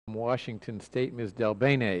Washington State, Ms.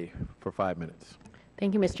 DelBene, for 5 minutes.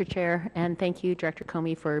 Thank you, Mr. Chair, and thank you, Director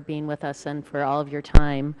Comey, for being with us and for all of your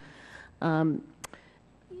time.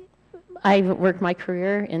 I've worked my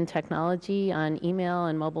career in technology on email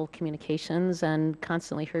and mobile communications and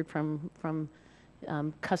constantly heard from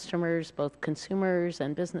customers, both consumers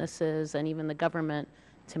and businesses and even the government,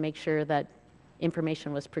 to make sure that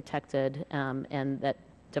information was protected and that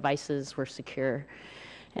devices were secure.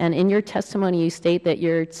 And in your testimony, you state that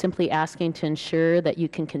you're simply asking to ensure that you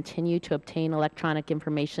can continue to obtain electronic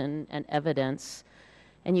information and evidence.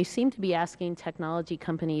 And you seem to be asking technology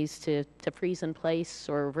companies to freeze in place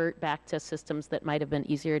or revert back to systems that might have been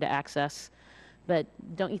easier to access. But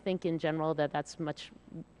don't you think in general that that's much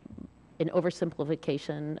an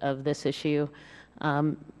oversimplification of this issue?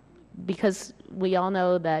 Because we all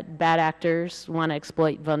know that bad actors want to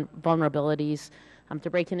exploit vulnerabilities to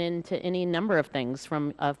breaking into any number of things,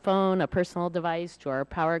 from a phone, a personal device, to our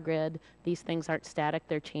power grid. These things aren't static,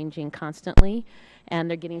 they're changing constantly, and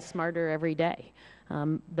they're getting smarter every day.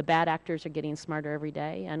 The bad actors are getting smarter every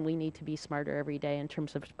day, and we need to be smarter every day in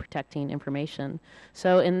terms of protecting information.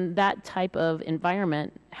 So in that type of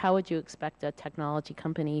environment, how would you expect a technology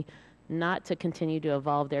company not to continue to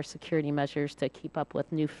evolve their security measures to keep up with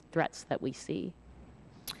new threats that we see?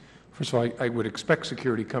 First of all, I would expect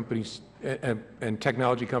security companies and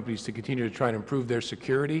technology companies to continue to try and improve their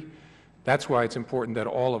security. That's why it's important that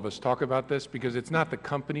all of us talk about this, because it's not the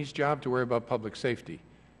company's job to worry about public safety.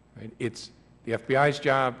 Right? It's the FBI's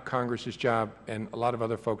job, Congress's job, and a lot of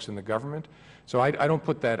other folks in the government. So I don't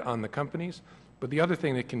put that on the companies. But the other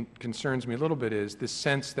thing that concerns me a little bit is this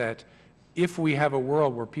sense that if we have a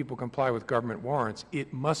world where people comply with government warrants,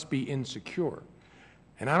 it must be insecure.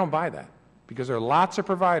 And I don't buy that, because there are lots of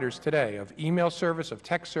providers today of email service, of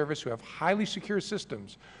text service, who have highly secure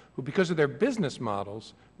systems, who, because of their business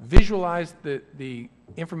models, visualize the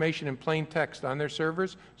information in plain text on their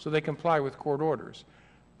servers so they comply with court orders.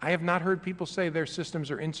 I have not heard people say their systems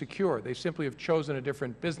are insecure. They simply have chosen a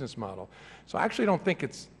different business model. So I actually don't think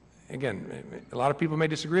it's, again, a lot of people may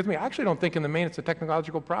disagree with me. I actually don't think in the main it's a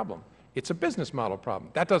technological problem. It's a business model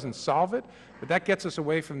problem. That doesn't solve it, but that gets us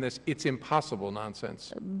away from this "it's impossible"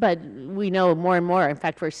 nonsense. But we know more and more. In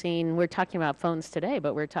fact, we're talking about phones today,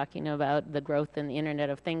 but we're talking about the growth in the Internet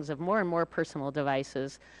of Things, of more and more personal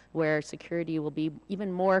devices where security will be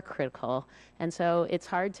even more critical. And so it's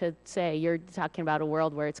hard to say you're talking about a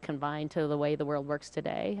world where it's confined to the way the world works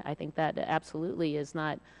today. I think that absolutely is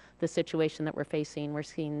not the situation that we're facing. We're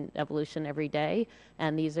seeing evolution every day,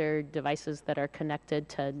 and these are devices that are connected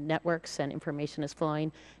to networks, and information is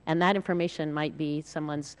flowing, and that information might be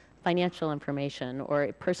someone's financial information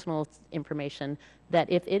or personal information that,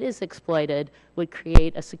 if it is exploited, would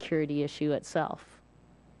create a security issue itself.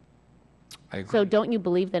 I agree. So don't you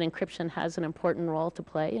believe that encryption has an important role to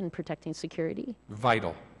play in protecting security?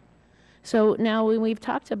 Vital. So now when we've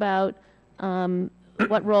talked about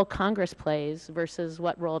what role Congress plays versus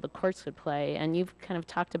what role the courts would play, and you've kind of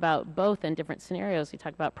talked about both in different scenarios. You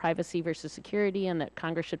talk about privacy versus security, and that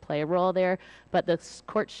Congress should play a role there, but the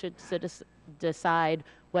courts should decide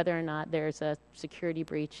whether or not there's a security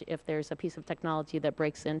breach if there's a piece of technology that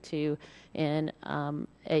breaks into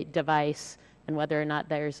a device, and whether or not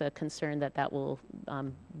there's a concern that that will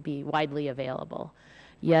be widely available.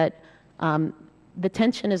 Yet the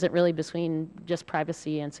tension isn't really between just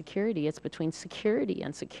privacy and security. It's between security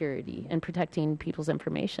and protecting people's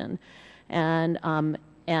information. And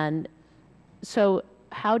so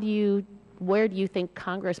where do you think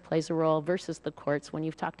Congress plays a role versus the courts when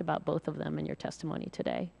you've talked about both of them in your testimony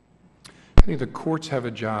today? I think the courts have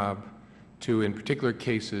a job to, in particular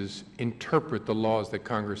cases, interpret the laws that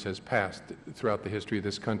Congress has passed throughout the history of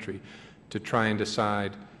this country to try and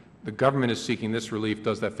decide the government is seeking this relief,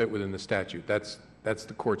 does that fit within the statute? That's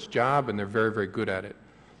the court's job, and they're very, very good at it.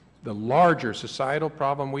 The larger societal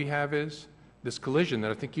problem we have is this collision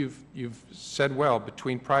that I think you've said well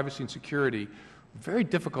between privacy and security. Very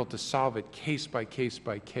difficult to solve it case by case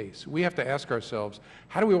by case. We have to ask ourselves,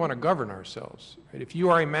 how do we want to govern ourselves? Right? If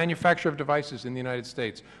you are a manufacturer of devices in the United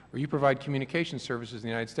States, or you provide communication services in the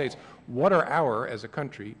United States, what are as a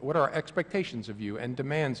country, what are our expectations of you and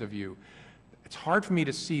demands of you? It's hard for me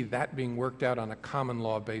to see that being worked out on a common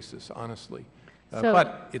law basis, honestly.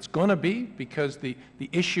 But it's going to be, because the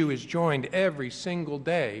issue is joined every single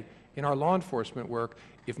day in our law enforcement work.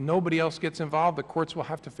 If nobody else gets involved, the courts will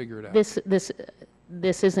have to figure it out.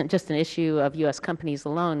 This isn't just an issue of U.S. companies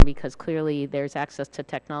alone, because clearly there's access to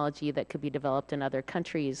technology that could be developed in other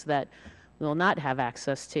countries that we will not have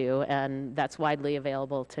access to, and that's widely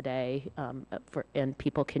available today and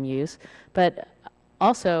people can use. But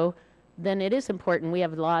also, then it is important. We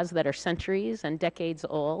have laws that are centuries and decades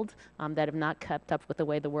old that have not kept up with the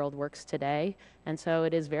way the world works today. And so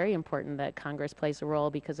it is very important that Congress plays a role,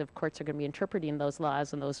 because if courts are going to be interpreting those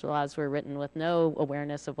laws, and those laws were written with no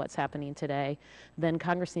awareness of what's happening today, then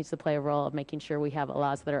Congress needs to play a role of making sure we have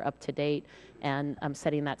laws that are up to date and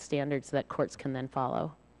setting that standards that courts can then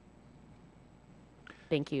follow.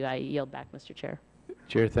 Thank you. I yield back, Mr. Chair.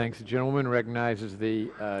 Chair thanks. The gentleman recognizes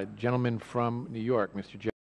the gentleman from New York, Mr.